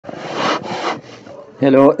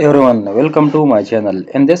Hello everyone, welcome to my channel.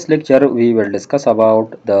 In this lecture, we will discuss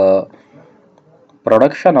about the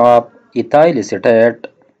production of ethyl acetate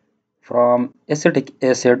from acetic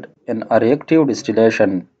acid in a reactive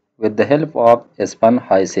distillation with the help of Aspen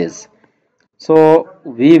HYSYS. So,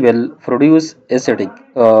 we will produce ethyl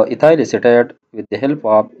acetate with the help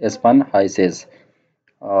of Aspen HYSYS.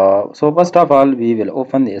 So, first of all, we will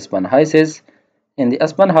open the Aspen HYSYS. In the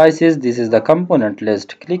Aspen HYSYS, this is the component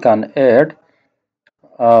list. Click on Add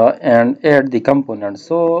and add the components.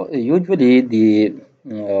 So usually the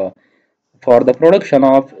uh, for the production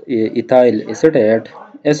of ethyl acetate,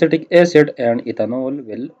 acetic acid and ethanol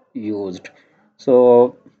will used.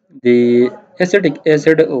 So the acetic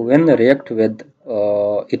acid when react with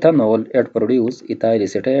ethanol it produce ethyl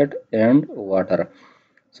acetate and water.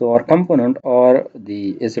 So our component are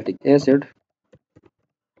the acetic acid,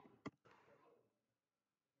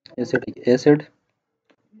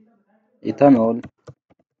 ethanol,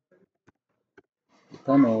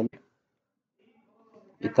 ethanol,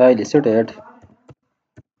 ethyl acetate,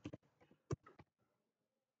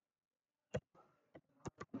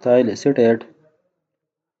 ethyl acetate,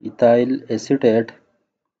 ethyl acetate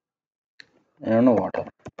and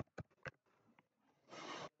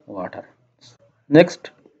water.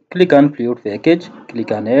 Next, click on fluid package,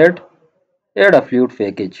 click on add a fluid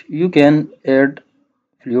package. You can add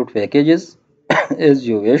fluid packages as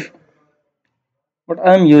you wish, but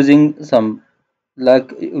I'm using some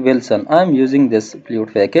like Wilson. I'm using this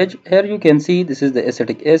fluid package. Here you can see this is the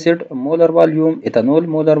acetic acid molar volume, ethanol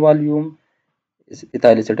molar volume,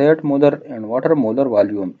 ethyl acetate molar and water molar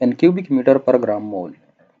volume in cubic meter per gram mole.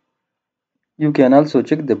 You can also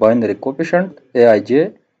check the binary coefficient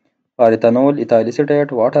Aij for ethanol, ethyl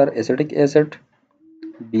acetate, water, acetic acid,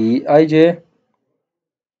 Bij.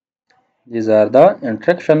 These are the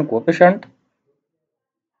interaction coefficient.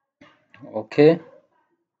 Okay,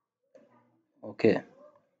 okay.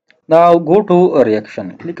 Now go to a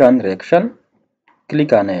reaction. Click on reaction.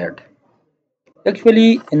 Click on add.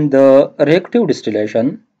 Actually, in the reactive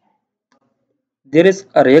distillation, there is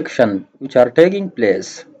a reaction which are taking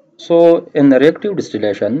place. So, in the reactive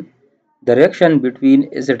distillation, the reaction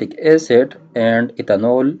between acetic acid and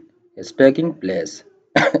ethanol is taking place,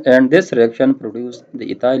 and this reaction produces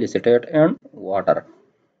the ethyl acetate and water.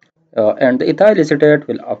 And the ethyl acetate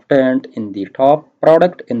will obtained in the top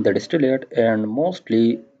product in the distillate and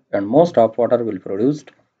most of water will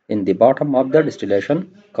produced in the bottom of the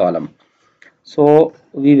distillation column. So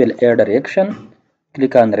we will add a reaction.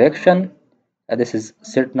 Click on reaction. This is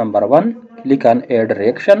set number 1. Click on add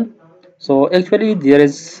reaction. So actually there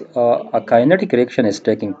is a kinetic reaction is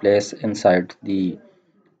taking place inside the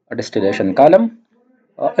distillation column.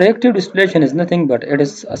 Reactive distillation is nothing but it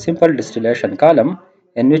is a simple distillation column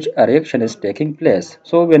in which a reaction is taking place.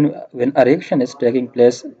 So when a reaction is taking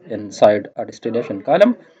place inside a distillation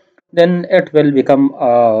column, then it will become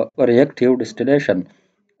a reactive distillation.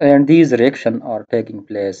 And these reactions are taking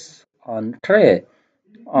place on tray,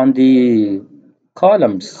 on the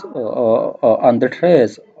columns, on the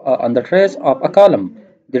trays of a column.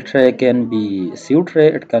 The tray can be sieve tray,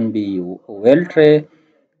 it can be well tray,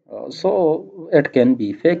 so it can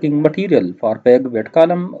be faking material. For peg wet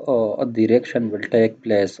column, the reaction will take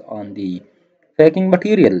place on the faking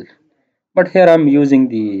material. But here I'm using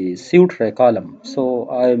the sieve tray column, so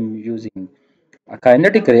I'm using a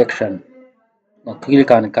kinetic reaction. Now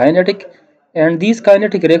click on kinetic, and these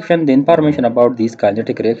kinetic reaction, the information about these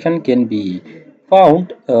kinetic reaction can be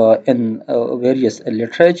found in various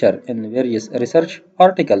literature, in various research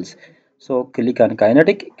articles. So click on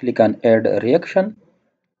kinetic, click on add reaction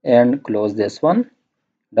and close this one.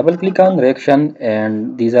 Double click on reaction,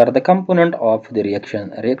 and these are the component of the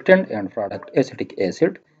reaction. Reactant and product acetic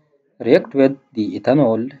acid react with the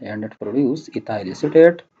ethanol and it produce ethyl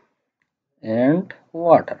acetate and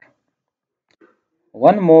water.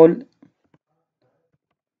 1 mole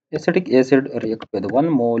acetic acid react with 1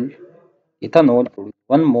 mole ethanol produce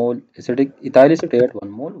 1 mole ethyl acetate 1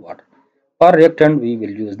 mole water. For reactant we will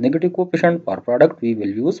use negative coefficient, for product we will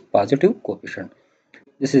use positive coefficient.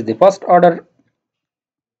 This is the first order,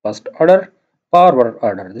 forward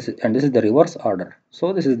order. This is the reverse order.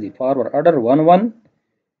 So this is the forward order 1 1,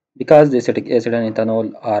 because the acetic acid and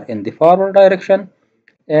ethanol are in the forward direction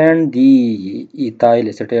and the ethyl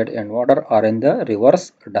acetate and water are in the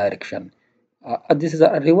reverse direction. This is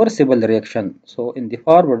a reversible reaction. So in the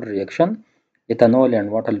forward reaction, ethanol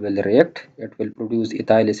and water will react. It will produce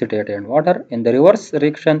ethyl acetate and water. In the reverse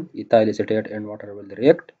reaction, ethyl acetate and water will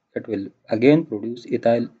react. It will again produce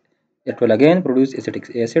acetic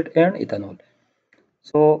acid and ethanol.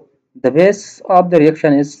 So the base of the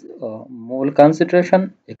reaction is mole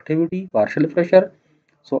concentration, activity, partial pressure,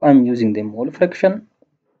 So I'm using the mole fraction.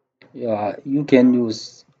 You can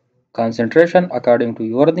use concentration according to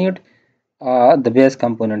your need. The base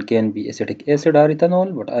component can be acetic acid or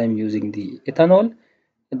ethanol, but I am using the ethanol.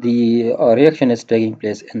 The reaction is taking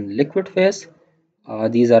place in liquid phase.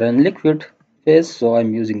 These are in liquid phase, so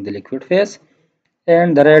I'm using the liquid phase.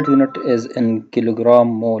 And the rate unit is in kilogram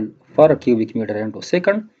mole per cubic meter into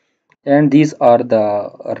second. And these are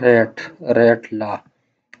the rate law.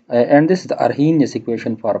 And this is the Arrhenius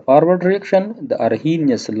equation for forward reaction. The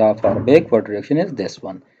Arrhenius law for backward reaction is this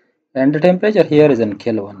one. And the temperature here is in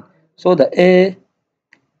Kelvin. So the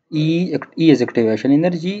E is activation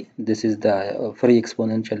energy. This is the free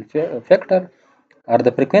exponential factor or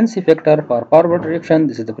the frequency factor for forward reaction.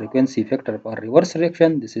 This is the frequency factor for reverse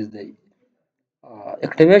reaction. This is the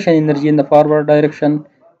activation energy in the forward direction.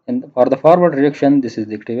 And for the forward reaction, this is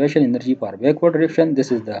the activation energy. For backward reaction,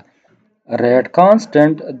 this is the rate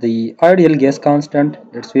constant, the ideal gas constant.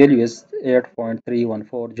 Its value is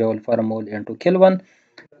 8.314 joule per mole into Kelvin.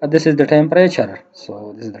 This is the temperature.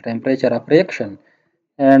 So this is the temperature of reaction,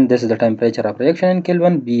 and this is the temperature of reaction in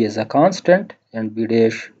Kelvin. B is a constant, and B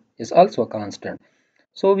dash is also a constant.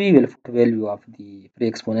 So we will put value of the free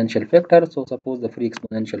exponential factor. So suppose the free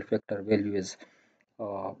exponential factor value is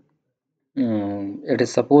it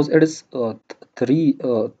is suppose it is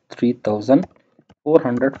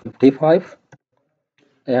 3455,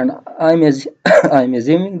 and I'm I'm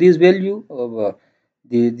assuming this value of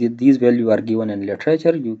these value are given in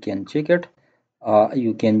literature. You can check it.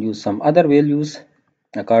 You can use some other values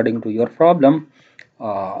according to your problem.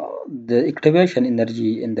 The activation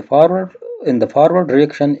energy in the forward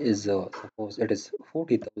reaction is suppose it is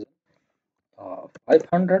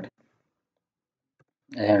 40,500,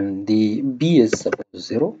 and the B is suppose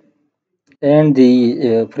 0, and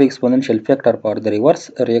the free exponential factor for the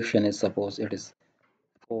reverse reaction is suppose it is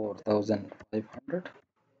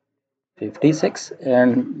 4,556,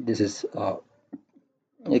 and this is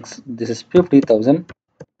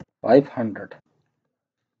 50,500.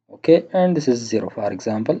 Okay, and this is 0. For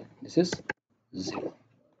example, this is 0.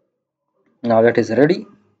 Now it is ready.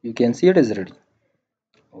 You can see it is ready.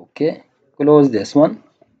 Okay, close this one.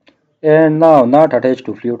 And now not attached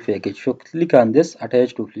to fluid package. So click on this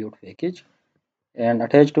attach to fluid package, and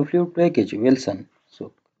attach to fluid package Wilson.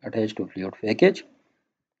 So attach to fluid package.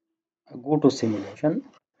 Go to simulation.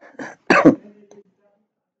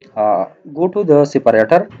 Go to the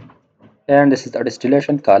separator, and this is the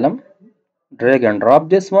distillation column. Drag and drop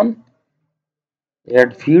this one.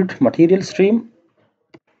 Add feed material stream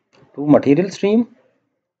to material stream.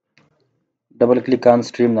 Double click on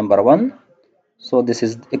stream number 1. So this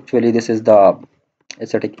is actually this is the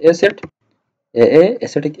acetic acid, AA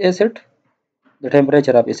acetic acid. The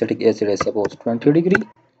temperature of acetic acid is suppose 20 degree.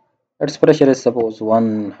 Its pressure is suppose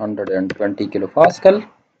 120 kilopascal,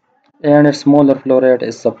 and its molar flow rate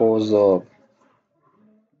is suppose uh,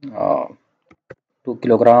 2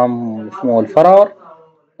 kilogram mole per hour.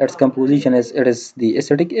 Its composition is it is the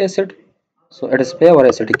acetic acid, so it is pure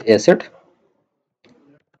acetic acid.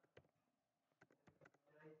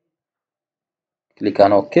 Click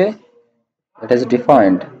on OK. It is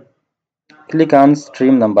defined. Click on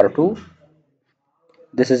stream number 2.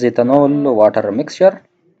 This is ethanol water mixture.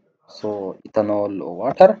 So ethanol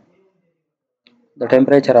water. The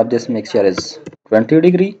temperature of this mixture is 20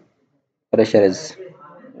 degree. Pressure is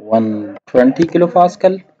 120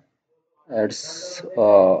 kilopascal. Its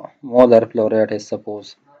molar flow rate is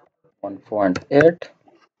suppose 1.8,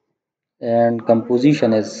 and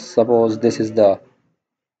composition is suppose this is the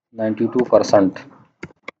 92%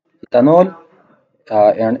 ethanol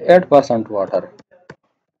and 8% water,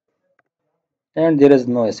 and there is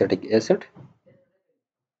no acetic acid,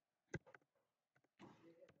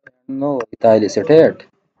 no ethyl acetate.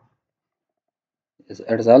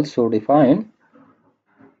 It is also defined.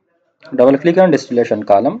 Double click on distillation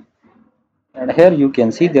column, and here you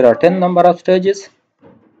can see there are 10 number of stages,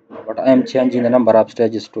 but I am changing the number of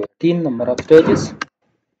stages to 18 number of stages.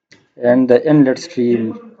 And the inlet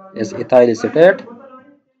stream is ethyl acetate,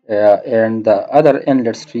 and the other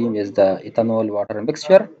inlet stream is the ethanol water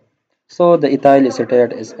mixture. So the ethyl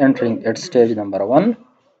acetate is entering its stage number 1.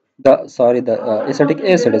 The acetic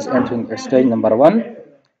acid is entering its stage number 1,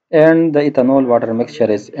 and the ethanol water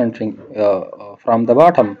mixture is entering from the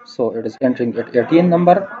bottom, so it is entering at 18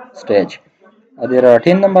 number stage. There are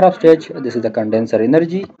 10 number of stage. This is the condenser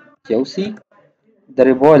energy QC. The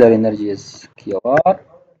reboiler energy is QR.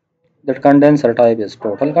 That condenser type is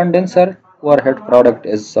total condenser. Overhead product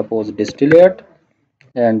is suppose distillate,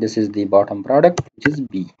 and this is the bottom product, which is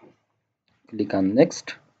B. Click on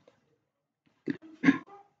next.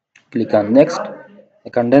 Click on next. The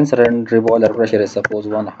condenser and reboiler pressure is suppose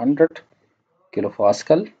 100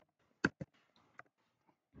 kilopascal.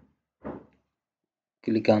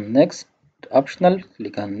 Click on next, optional,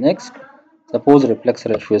 click on next. Suppose reflex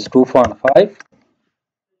ratio is 2.5,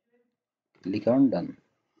 click on done.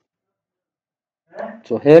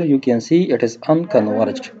 So here you can see it is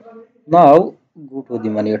unconverged. Now go to the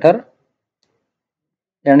monitor,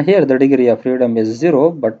 and here the degree of freedom is 0,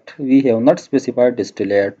 but we have not specified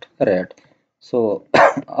distillate rate. So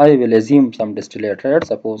I will assume some distillate rate,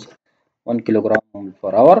 suppose 1 kilogram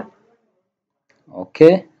per hour.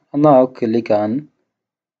 Okay, now click on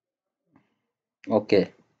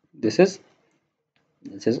OK. This is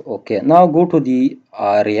OK. Now go to the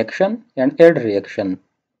reaction and add reaction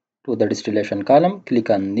to the distillation column. Click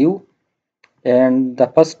on new and the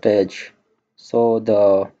first stage. So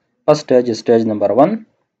the first stage is stage number 1.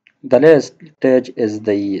 The last stage is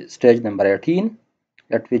the stage number 18,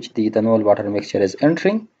 at which the ethanol water mixture is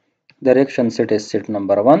entering. The reaction set is set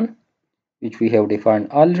number 1, which we have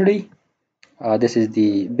defined already. This is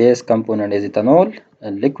the base component is ethanol,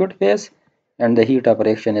 a liquid phase, and the heat of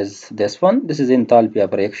reaction is this one. This is enthalpy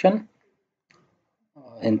of reaction.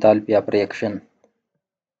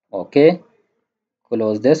 Okay,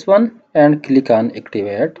 close this one and click on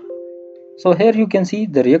activate. So here you can see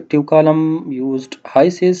the reactive column used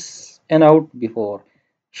HYSYS in out before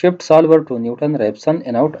shift solver to Newton-Raphson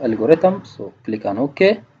in out algorithm. So click on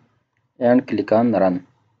OK and click on run.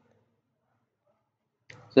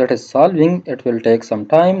 So it is solving. It will take some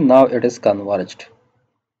time. Now it is converged.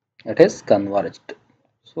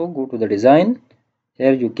 So go to the design.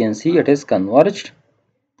 Here you can see it is converged.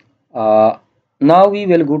 Now we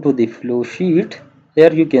will go to the flow sheet.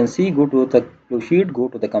 Here you can see, go to the flow sheet, go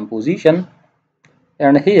to the composition,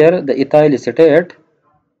 and here the ethyl acetate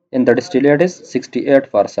in the distillate is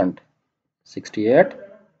 68%.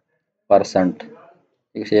 68%.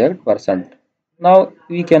 68%. Now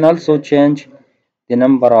we can also change the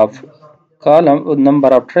number of column, number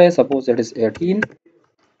of tray. Suppose it is 18.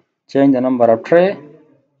 Change the number of tray.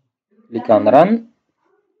 Click on run.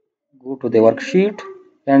 Go to the worksheet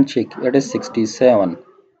and check. It is 67.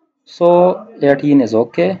 So 18 is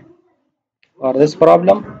okay for this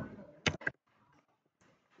problem.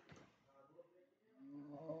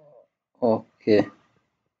 Okay.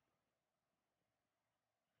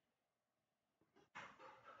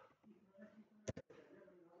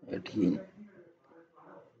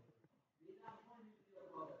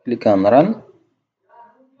 Click on run.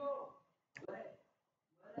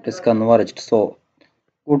 It is converged. So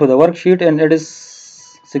go to the worksheet and it is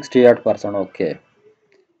 68%. Okay.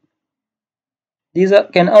 These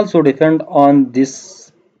can also depend on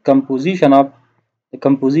this composition of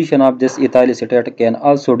this ethyl acetate can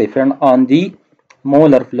also depend on the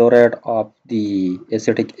molar flow rate of the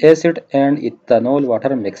acetic acid and ethanol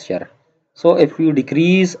water mixture. So if you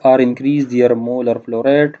decrease or increase their molar flow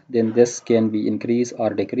rate, then this can be increase or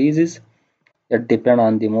decreases. It depends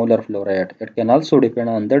on the molar flow rate. It can also depend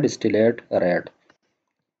on the distillate rate.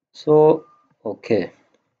 So okay,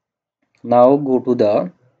 now go to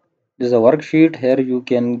the this is a worksheet. Here you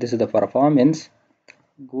can, this is the performance.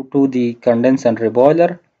 Go to the condenser and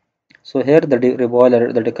reboiler. So here the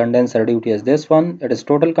reboiler, the condenser duty is this one. It is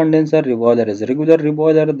total condenser. Reboiler is regular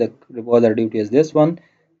reboiler. The reboiler duty is this one.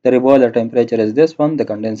 The reboiler temperature is this one. The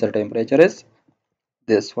condenser temperature is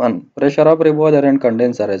this one. Pressure of reboiler and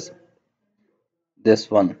condenser is this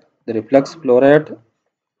one. The reflux flow rate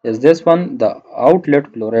is this one. The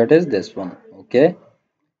outlet flow rate is this one. Okay.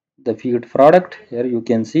 The feed product here you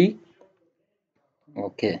can see.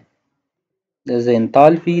 Okay. This is the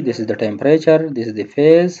enthalpy. This is the temperature. This is the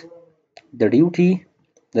phase. The duty.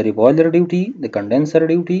 The reboiler duty. The condenser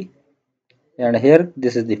duty. And here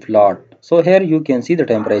this is the plot. So here you can see the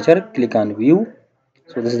temperature. Click on view.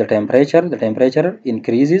 So this is the temperature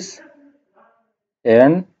increases,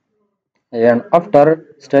 and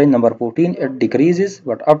after stage number 14 it decreases,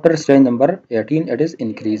 but after stage number 18 it is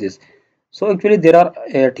increases. So actually there are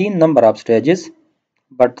 18 number of stages,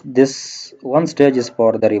 but this one stage is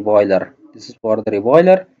for the reboiler. This is for the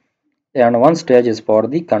reboiler, and one stage is for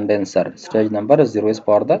the condenser. Stage number 0 is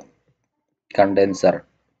for the condenser,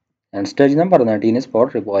 and stage number 19 is for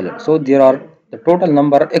reboiler. So there are the total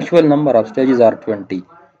number, actual number of stages are 20,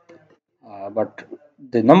 but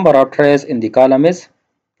the number of trays in the column is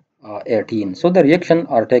 18. So the reaction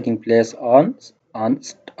are taking place on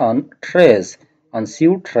trays, on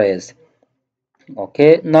sieve trays.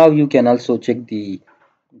 Okay, now you can also check the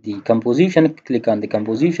composition. Click on the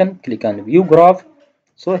composition, click on view graph.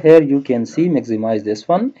 So here you can see, maximize this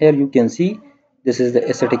one. Here you can see this is the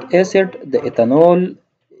acetic acid, the ethanol,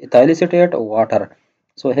 ethyl acetate, water.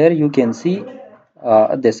 So here you can see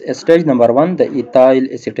This stage number 1, the ethyl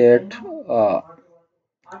acetate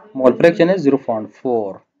mole fraction is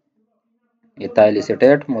 0.4. Ethyl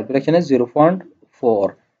acetate mole fraction is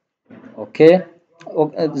 0.4. Okay.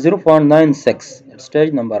 0.96 at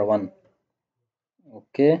stage number 1.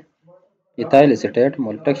 Okay. Ethyl acetate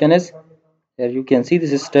mole fraction is, here you can see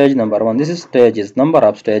this is stage number 1. This is stages, number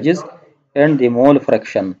of stages, and the mole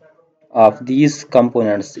fraction of these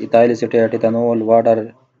components: ethyl acetate, ethanol,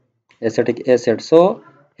 water, acetic acid. So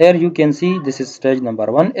here you can see this is stage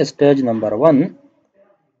number 1. Stage number 1,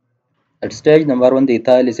 at stage number 1, the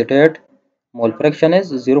ethyl acetate mole fraction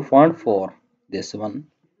is 0.4. This one,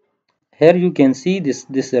 here you can see this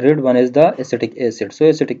red one is the acetic acid. So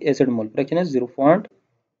acetic acid mole fraction is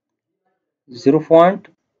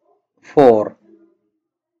 0.4.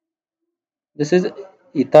 This is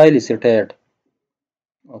ethyl acetate.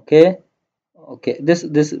 Okay. Okay,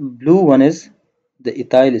 this blue one is the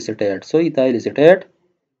ethyl acetate. So ethyl acetate.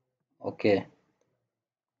 Okay,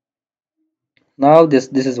 now this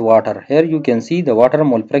is water. Here you can see the water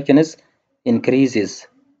mole fraction is increases,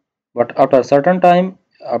 but after certain time,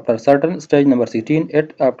 after certain stage number 16,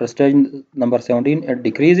 after stage number 17 it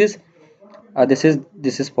decreases. This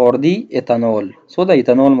is for the ethanol. So the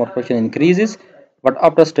ethanol mole fraction increases, but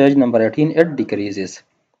after stage number 18 it decreases.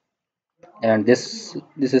 And this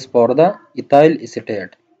is for the ethyl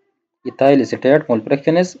acetate. Ethyl acetate mole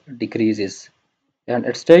fraction is decreases, and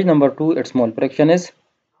at stage number 2 its mole fraction is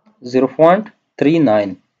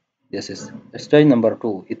 0.39. This is at stage number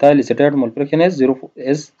 2. Ethyl acetate mole fraction is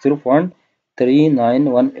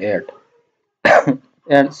 0.3918.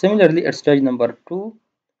 And similarly at stage number 2,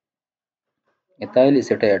 ethyl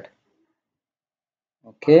acetate.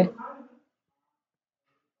 Okay,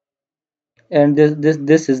 and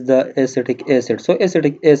this is the acetic acid. So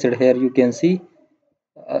acetic acid, here you can see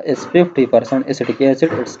is 50% acetic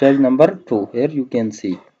acid at stage number 2. Here you can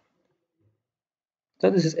see. So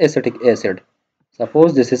this is acetic acid.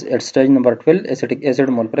 Suppose this is at stage number 12, acetic acid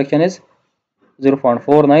mole fraction is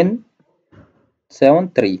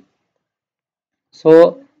 0.4973.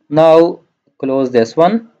 So now close this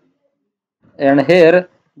one, and here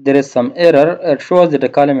there is some error. It shows that the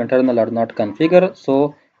column internal are not configured.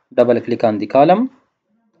 So double click on the column,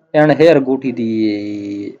 and here go to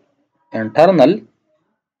the internal,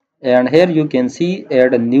 and here you can see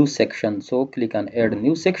add a new section. So click on add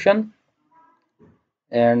new section,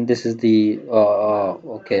 and this is the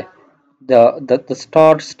okay, the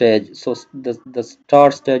start stage. So the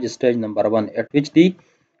start stage is stage number 1, at which the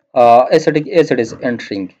acetic acid is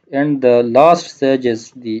entering, and the last stage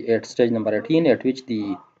is the at stage number 18, at which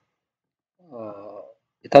the uh,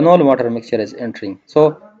 ethanol water mixture is entering.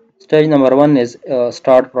 So stage number 1 is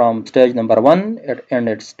start from stage number 1 and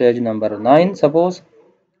at stage number 9, suppose.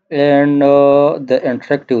 And the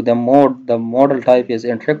interactive, the model type is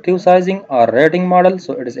interactive sizing or rating model.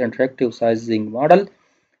 So it is interactive sizing model,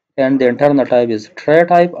 and the internal type is tray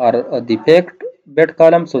type or the packed bed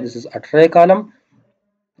column. So this is a tray column,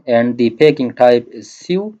 and the packing type is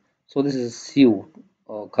sieve. So this is sieve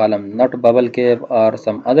column, not bubble cave or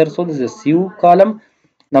some other. So this is sieve column.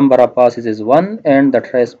 Number of passes is 1, and the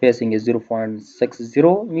tray spacing is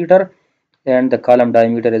 0.60 meter, and the column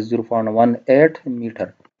diameter is 0.18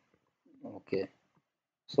 meter. Okay,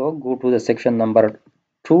 so go to the section number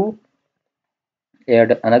 2,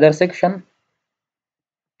 add another section,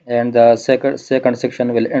 and the second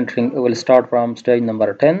section will start from stage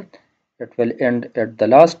number 10. It will end at the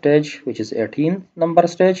last stage, which is 18 number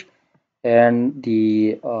stage, and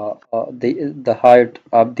the height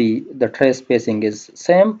of the tray spacing is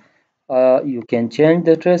same. You can change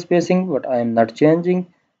the tray spacing, but I am not changing.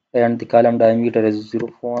 And the column diameter is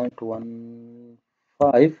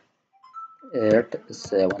 0.1587.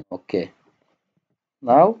 Okay,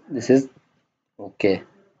 now this is okay.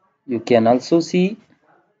 You can also see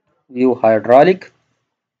view hydraulic.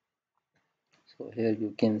 So here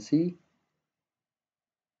you can see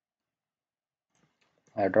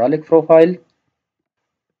hydraulic profile.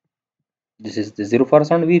 This is the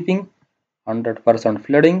 0% weeping, 100%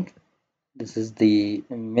 flooding. This is the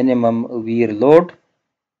minimum wear load.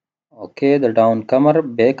 Okay, the downcomer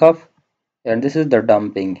backup, and this is the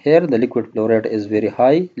dumping. Here the liquid flow rate is very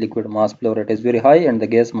high, liquid mass flow rate is very high, and the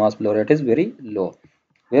gas mass flow rate is very low.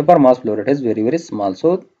 Vapor mass flow rate is very small.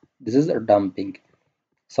 So this is a dumping.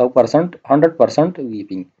 So 100%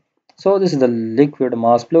 weeping. So this is the liquid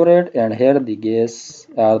mass flow rate, and here the gas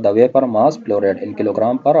the vapor mass flow rate in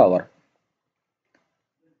kilogram per hour.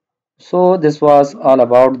 So this was all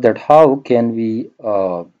about that how can we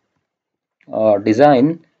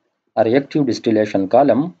design a reactive distillation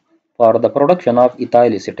column for the production of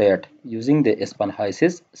ethyl acetate using the Aspen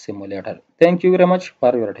HYSYS simulator. Thank you very much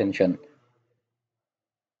for your attention.